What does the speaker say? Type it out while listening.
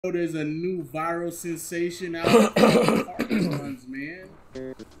There's a new viral sensation out there. Runs, man.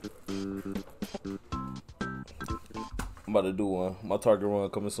 I'm about to do one. My Target run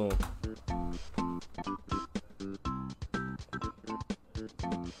coming soon.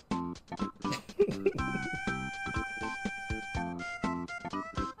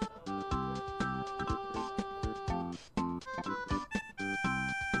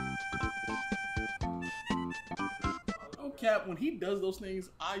 Cap, when he does those things,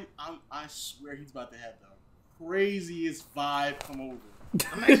 I swear he's about to have the craziest vibe come over.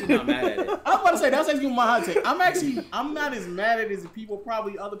 I'm actually not mad at it. I was about to say that's actually my hot take. I'm not as mad at it as people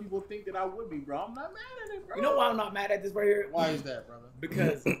probably other people think that I would be, bro. I'm not mad at it, bro. You know why I'm not mad at this right here? Why is that, brother?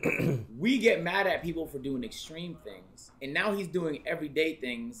 Because we get mad at people for doing extreme things, and now he's doing everyday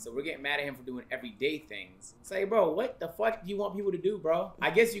things, so we're getting mad at him for doing everyday things. Say, bro, what the fuck do you want people to do, bro?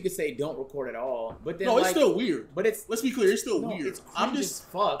 I guess you could say don't record at all, but then no, it's still weird. But it's let's be clear, it's still weird. It's cringe as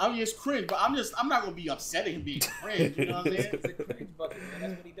fuck. I mean, it's cringe, but I'm not gonna be upset at him being cringe. You know what I'm saying? It's a cringe bucket, man.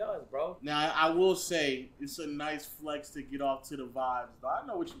 That's what he does, bro. Now I will say it's a nice flex to get off to the vibes. Though. I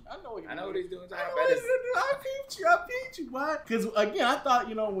know what he's doing. I peeped you, boy. Because again, I thought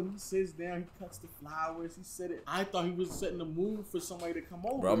when he sits down, he cuts the flowers. He said it. I thought he was setting the mood for somebody to come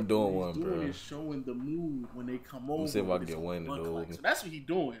over. Bro, I'm doing one, bro. Is showing the mood when they come over. See if I can get Wayne to do it. So that's what he's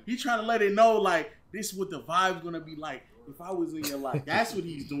doing. He's trying to let it know, like, this is what the vibe's gonna be like if I was in your life. That's what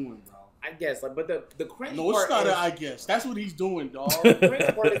he's doing, bro. I guess, like, but the cringe part it's not is, I guess. That's what he's doing, dog. The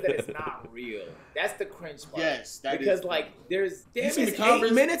cringe part is that it's not real. That's the cringe part. Yes, that because, is. like, there's 8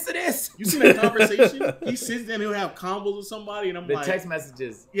 the minutes of this. You see that conversation? He sits there and he'll have combos with somebody, and I'm the like... text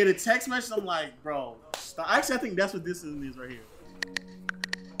messages. Yeah, the text message, I'm like, bro, stop. Actually, I think that's what this is right here.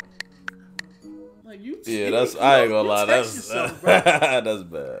 Like, that's... I ain't gonna lie. That's... Yourself, that's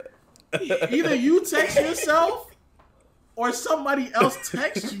bad. Either you text yourself... or somebody else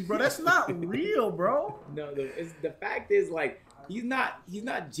texts you, bro. That's not real, bro. No, the fact is, like, he's not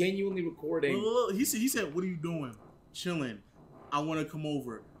genuinely recording. Look, he said, "What are you doing? Chilling. I want to come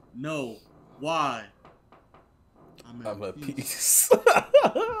over." No. Why? I'm at peace.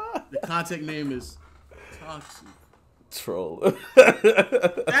 The contact name is Toxic. Troll.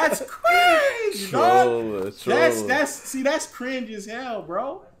 That's cringe, Troll. That's cringe as hell,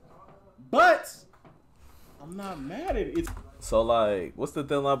 bro. But I'm not mad at it. So, like, what's the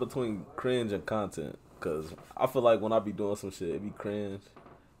thin line between cringe and content? Because I feel like when I be doing some shit, it be cringe.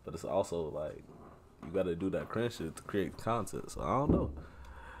 But it's also, like, you got to do that cringe shit to create content. So, I don't know.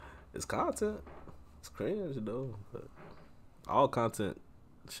 It's content. It's cringe, though. But all content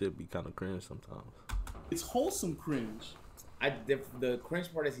should be kind of cringe sometimes. It's wholesome cringe. The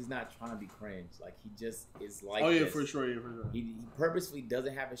cringe part is he's not trying to be cringe. Like, he just is like yeah, this. for sure. He purposely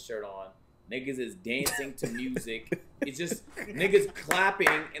doesn't have his shirt on. Niggas is dancing to music. It's just niggas clapping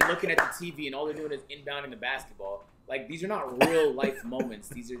and looking at the TV, and all they're doing is inbounding the basketball. Like, these are not real life moments.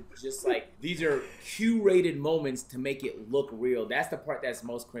 These are just these are curated moments to make it look real. That's the part that's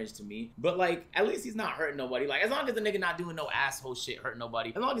most cringe to me. But, like, at least he's not hurting nobody. Like, as long as the nigga not doing no asshole shit hurting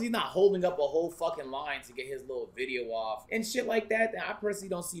nobody, as long as he's not holding up a whole fucking line to get his little video off and shit like that, then I personally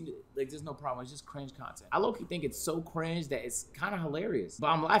don't see, like, there's no problem. It's just cringe content. I low-key think it's so cringe that it's kind of hilarious. But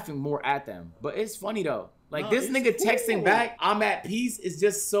I'm laughing more at them. But it's funny, though. Like, this nigga texting back, "I'm at peace," is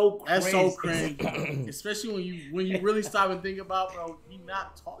just so cringe. That's so cringe. Especially when you really stop and think about, bro, he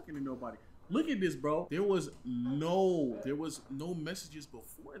not talking to nobody. Look at this, bro. There was no messages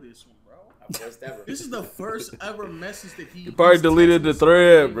before this one, bro. First ever. This is the first ever message that he probably deleted the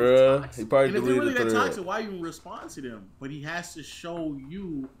thread, bro. He probably and if deleted they're really the thread. that toxic, why even respond to them? But he has to show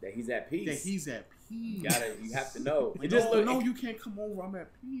you that he's at peace. That he's at peace. You have to know. Like, you can't come over. I'm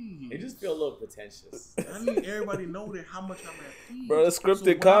at peace. It just feel a little pretentious. I need everybody to know that how much I'm at peace. Bro, it's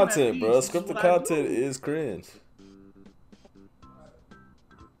scripted content, bro. Scripted content is cringe.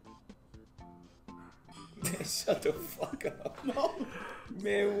 Shut the fuck up. No.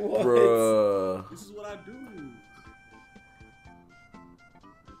 Man, what? Bruh. This is what I do.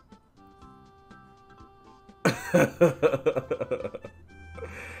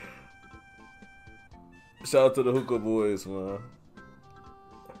 Shout out to the hookah boys, man.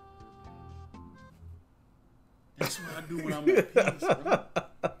 That's what I do when I'm at peace, bro.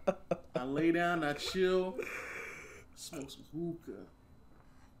 I lay down, I chill, smoke some hookah.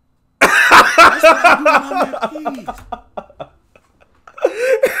 That's what I do when I'm at peace.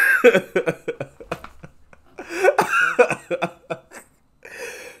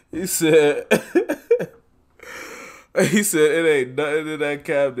 He said it ain't nothing in that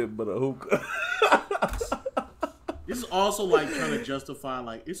cabinet but a hookah. This is also like trying to justify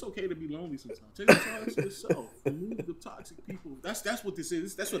like it's okay to be lonely sometimes. Take the time to yourself. Remove the toxic people. That's what this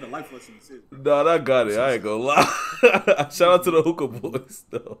is. That's what the life lesson is. No, I got it. I ain't gonna lie. Shout out to the hookah boys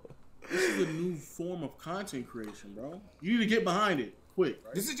though. This is a new form of content creation, bro. You need to get behind it quick.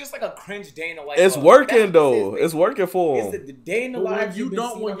 Right? This is just like a cringe day in the life. It's working though. It's working for him. It's the day in the life you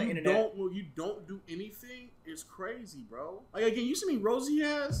don't on the internet. When you don't do anything, it's crazy, bro. Like again, you see me Rosie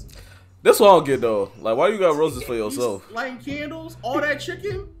has. That's what I don't get though. Like, why you got roses for yourself? He's lighting candles, all that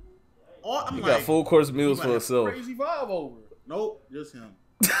chicken. You got full course meals for yourself. Crazy vibe over. Nope, just him.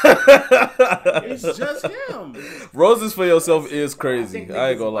 It's just him. Roses for yourself is crazy. I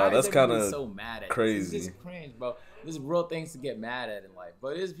ain't gonna lie. That's kind of so mad at crazy. It's just cringe, bro. There's real things to get mad at in life,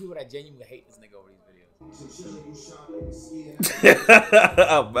 but there's people that genuinely hate this nigga over these videos.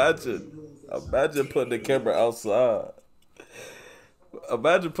 Imagine putting the camera outside.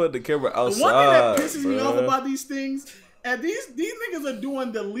 Imagine putting the camera outside. The one thing that pisses me off about these things, and these niggas are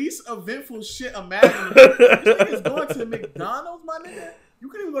doing the least eventful shit imaginable. This nigga's going to McDonald's, my nigga. You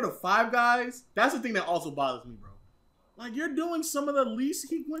couldn't even go to Five Guys. That's the thing that also bothers me, bro. Like, you're doing some of the least.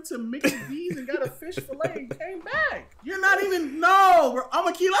 He went to Mickey D's and got a fish fillet and came back. You're not even, no, bro.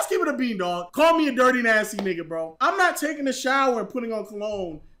 Let's keep it a bean, dog. Call me a dirty, nasty nigga, bro. I'm not taking a shower and putting on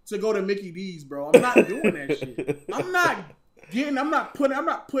cologne to go to Mickey D's, bro. I'm not doing that shit. I'm not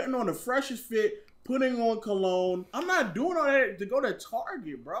putting on the freshest fit, putting on cologne. I'm not doing all that to go to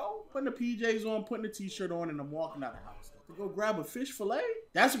Target, bro. Putting the PJs on, putting the t-shirt on, and I'm walking out of the house. To go grab a fish fillet?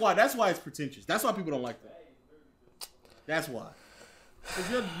 That's why it's pretentious. That's why people don't like that. That's why.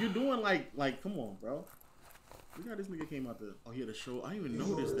 Because you're doing like, come on, bro. Look how this nigga came out he had a show. I didn't even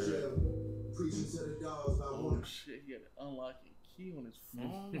notice that. Oh, shit. He had an unlocking key on his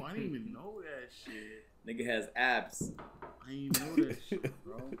phone. I didn't even know that shit. Nigga has abs. I didn't know that shit,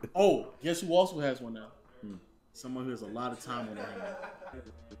 bro. Oh, guess who also has one now? Someone who has a lot of time on their hands.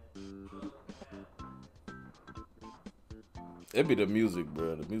 It be the music,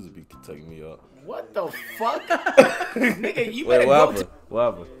 bro. The music be taking me up. What the fuck? Nigga, you better go to... What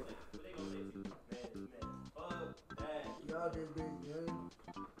happened?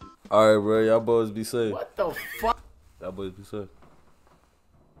 Alright, bro. Y'all boys be safe. What the fuck? Y'all boys be safe.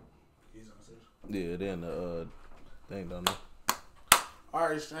 Yeah, they in the, they ain't done that.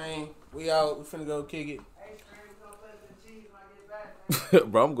 Alright, Strain. We out. We finna go kick it.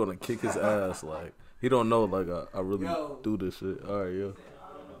 Bro, I'm gonna kick his ass. Like, he don't know, like, I really do this shit. Alright, yo.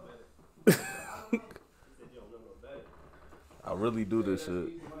 I really do this shit.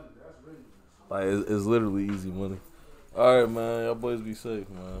 Like, it's literally easy money. Alright, man. Y'all boys be safe,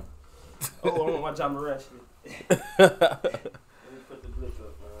 man. Oh, I want my John Morant shit. Let me put the blitz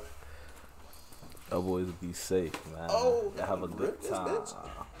up, man. Y'all boys be safe, man. Oh, y'all have a good time.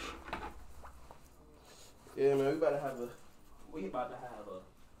 Yeah, man. We about to have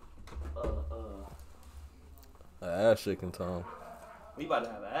an ass shaking time. We about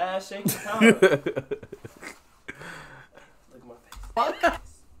to have an ass shaking time. Look at my face. Fuck.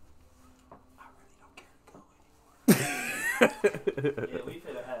 Yeah, we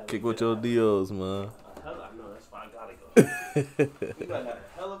finna have. Kick with your deals, man. Hell, I know that's why I gotta go. We gotta have a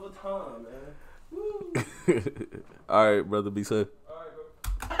hell of a time, man. Woo. All right, brother, be safe. All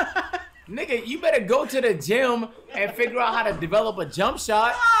right, bro. Nigga, you better go to the gym and figure out how to develop a jump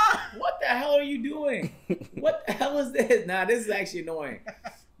shot. What the hell are you doing? What the hell is this? Nah, this is actually annoying.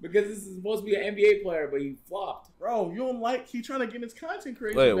 Because this is supposed to be an NBA player, but he flopped. Bro, you don't like, he trying to get his content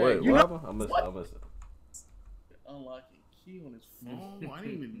creation Wait, back. what happened? I missed it. Unlocking key on his phone? I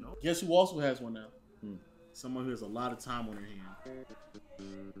didn't even know. Guess who also has one now? Someone who has a lot of time on their hands.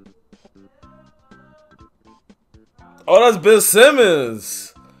 Oh, that's Ben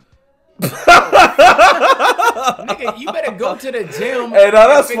Simmons. Nigga, you better go to the gym. Hey, now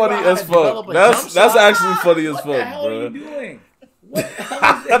that's funny as fuck. That's actually funny as fuck, bro. What the hell are you doing? What the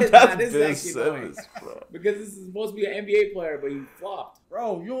hell is this? Nah, this is actually Simmons, bro. Because this is supposed to be an NBA player, but he flopped.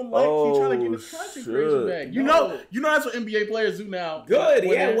 Bro, you don't like he trying to get his content creation back. You know that's what NBA players do now. Good,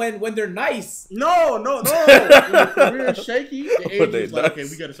 when they're nice. No. When the career is shaky, the age is like, okay,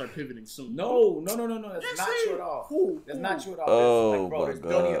 we gotta start pivoting soon. No. That's not true at all. That's not true at all. Oh, my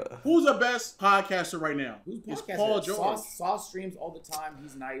God. Who's the best podcaster right now? Who's it's podcaster? Paul George. Sauce streams all the time.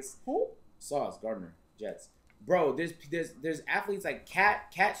 He's nice. Who? Sauce, Gardner, Jets. Bro, there's athletes like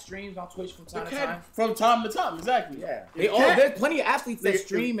Cat streams on Twitch from time to time. From time to time, exactly. Yeah. There's plenty of athletes that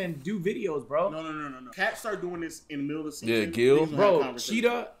stream and do videos, bro. No. Cat started doing this in the middle of the season. Yeah, Gil. Bro,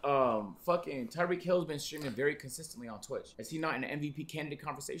 Cheetah, fucking Tyreek Hill's been streaming very consistently on Twitch. Is he not in the MVP candidate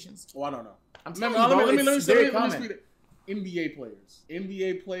conversations? Oh, I don't know. I'm telling you, bro, let me it's very common. NBA players.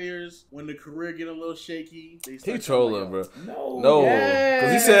 NBA players, when the career get a little shaky, they start he trolling, bro. No,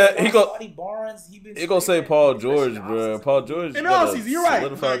 because he said he gonna say Paul George, bro. Paul George. And all season, you're right.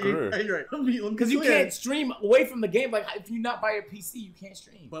 Solidify career. You're right. Because you can't stream away from the game. Like if you not buy a PC, you can't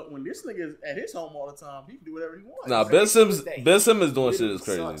stream. But when this nigga is at his home all the time, he can do whatever he wants. Nah, Ben Simmons doing shit is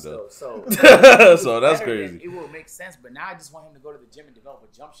crazy though. So that's crazy. It will make sense, but now I just want him to go to the gym and develop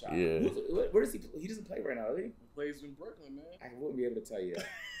a jump shot. Yeah. Where does he? He doesn't play right now, does he? He plays in Brooklyn, man. I wouldn't be able to tell you that.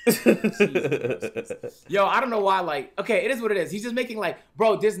 Yo, I don't know why. Like, okay, it is what it is. He's just making like,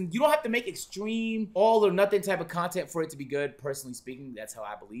 bro, you don't have to make extreme, all or nothing type of content for it to be good. Personally speaking, that's how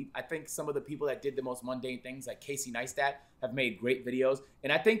I believe. I think some of the people that did the most mundane things, like Casey Neistat, have made great videos,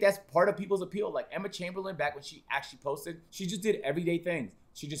 and I think that's part of people's appeal. Like Emma Chamberlain, back when she actually posted, she just did everyday things.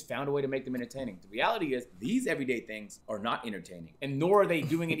 She just found a way to make them entertaining. The reality is, these everyday things are not entertaining, and nor are they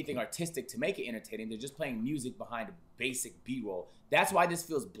doing anything artistic to make it entertaining. They're just playing music behind a basic B-roll. That's why this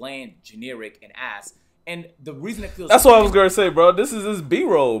feels bland, generic, and ass. And the reason it feels— That's what I was gonna say, bro. This is his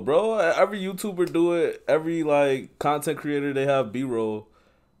B-roll, bro. Every YouTuber do it. Every like content creator, they have B-roll,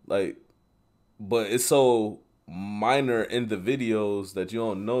 like, but it's so minor in the videos that you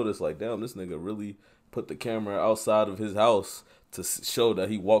don't notice. Like, damn, this nigga really put the camera outside of his house to show that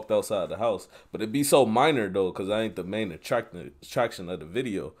he walked outside the house. But it'd be so minor though, because I ain't the main attraction of the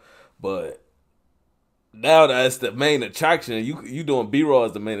video. But now that it's the main attraction, you doing B-roll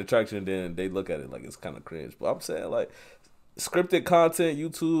as the main attraction, then they look at it like it's kind of cringe. But I'm saying, like, scripted content,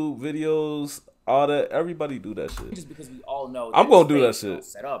 YouTube videos, all that, everybody do that shit. Just because we all know I'm gonna do that shit.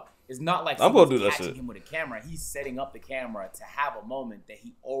 Set up. It's not like I'm gonna do that catching shit. him with a camera. He's setting up the camera to have a moment that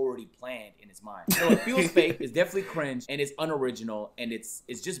he already planned in his mind. So it feels fake. It's definitely cringe, and it's unoriginal, and it's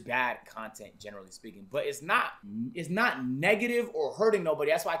just bad content, generally speaking. But it's not negative or hurting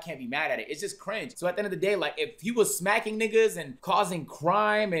nobody. That's why I can't be mad at it. It's just cringe. So at the end of the day, like, if he was smacking niggas and causing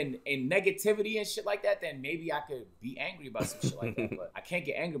crime and negativity and shit like that, then maybe I could be angry about some shit like that. But I can't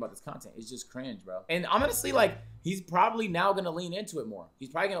get angry about this content. It's just cringe, bro. And honestly, like, he's probably now gonna lean into it more. He's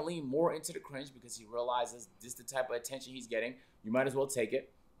probably gonna lean more into the cringe because he realizes this is the type of attention he's getting. You might as well take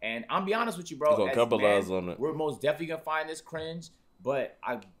it. And I'm be honest with you, bro. He's gonna capitalize on it. We're most definitely gonna find this cringe, but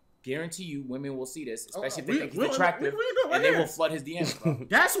I guarantee you, women will see this, especially if they think he's attractive, and they will flood his DMs, bro.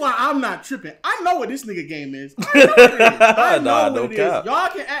 That's why I'm not tripping. I know what this nigga game is. I know what it is. Y'all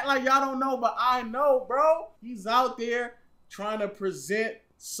can act like y'all don't know, but I know, bro. He's out there trying to present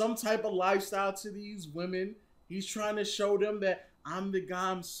some type of lifestyle to these women. He's trying to show them that I'm the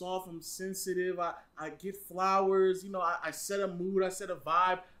guy, I'm soft, I'm sensitive, I get flowers, you know, I set a mood, I set a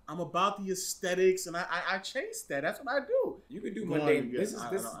vibe. I'm about the aesthetics, and I chase that. That's what I do. You can do mundane. This is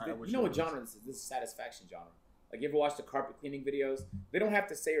you know what genre this is? This is satisfaction genre. Like, you ever watch the carpet cleaning videos? They don't have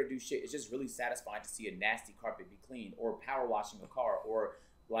to say or do shit. It's just really satisfying to see a nasty carpet be cleaned, or power washing a car, or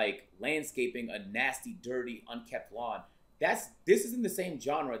like landscaping a nasty, dirty, unkept lawn. This isn't the same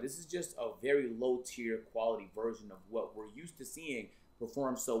genre. This is just a very low tier quality version of what we're used to seeing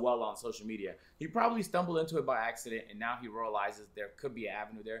perform so well on social media. He probably stumbled into it by accident, and now he realizes there could be an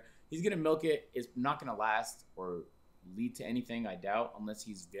avenue there. He's gonna milk it. It's not gonna last or lead to anything, I doubt, unless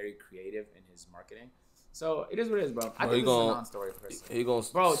he's very creative in his marketing. So it is what it is, bro. I think this is a non-story person. He gonna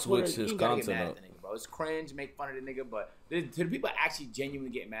switch his content up. Nigga, bro. It's cringe, make fun of the nigga, but to the people that actually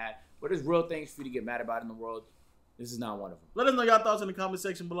genuinely get mad, but there's real things for you to get mad about in the world. This is not one of them. Let us know your thoughts in the comment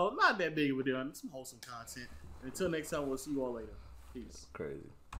section below. Not that big of a deal. Some wholesome content. And until next time, we'll see you all later. Peace. Crazy.